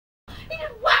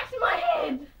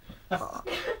Oh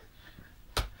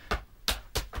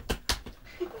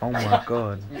my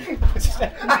god.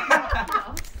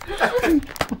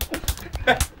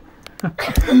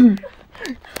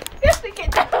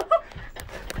 Get down.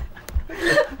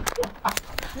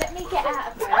 Let me get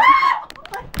out of here.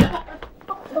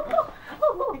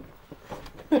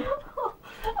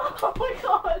 Oh my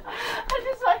god. I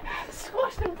just like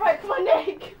squashed and broke my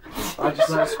neck. I just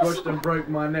like squashed and broke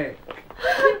my neck.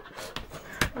 Oh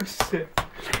shit.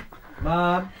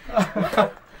 Mum.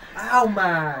 Ow,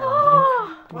 man.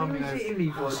 Oh. What are you hitting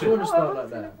me for? Do you want to start like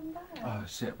that? Oh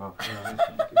shit, bro.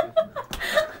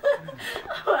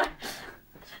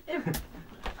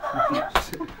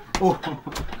 Oh,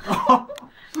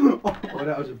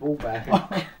 that was a ball bag.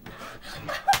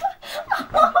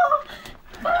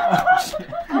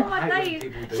 Oh my days.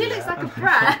 She looks like a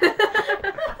brat.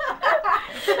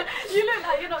 You look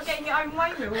like you're not getting your own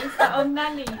way meal. What's that on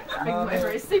nanny thing, whatever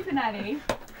it is? Super nanny.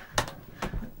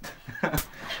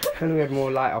 Can we have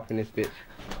more light up in this bitch?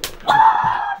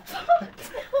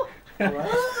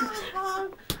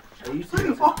 Are you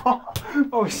serious?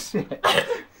 Oh shit.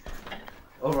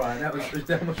 Alright, that was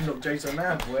that much knocked Jason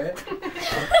out, boy.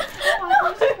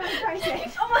 Oh, she's going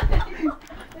crazy. Oh my.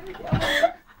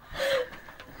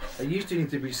 You two need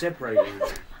to be separated.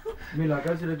 Mila,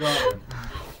 go to the garden.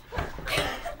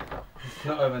 It's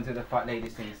not over until the fat lady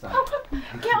sings song.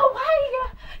 Get away!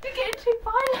 You're getting too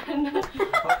violent.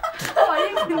 Oh,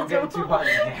 you I'm getting too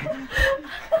violent here.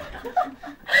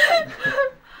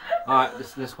 Alright,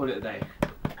 let's call it a day.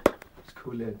 Let's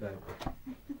call it a day.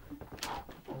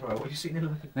 Alright, what are you sitting there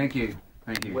looking? Thank you.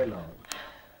 Thank you. Well on.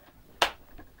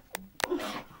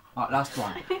 Alright, last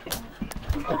one.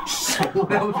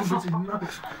 That was just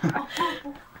enough.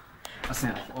 That's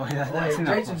enough. Oh, yeah, that's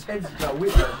enough. Jason's head's got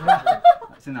with us.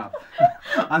 That's enough.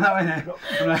 I know, I'm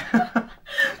like...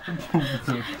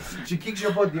 She kicks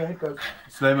your body, your head goes.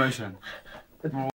 Slow motion.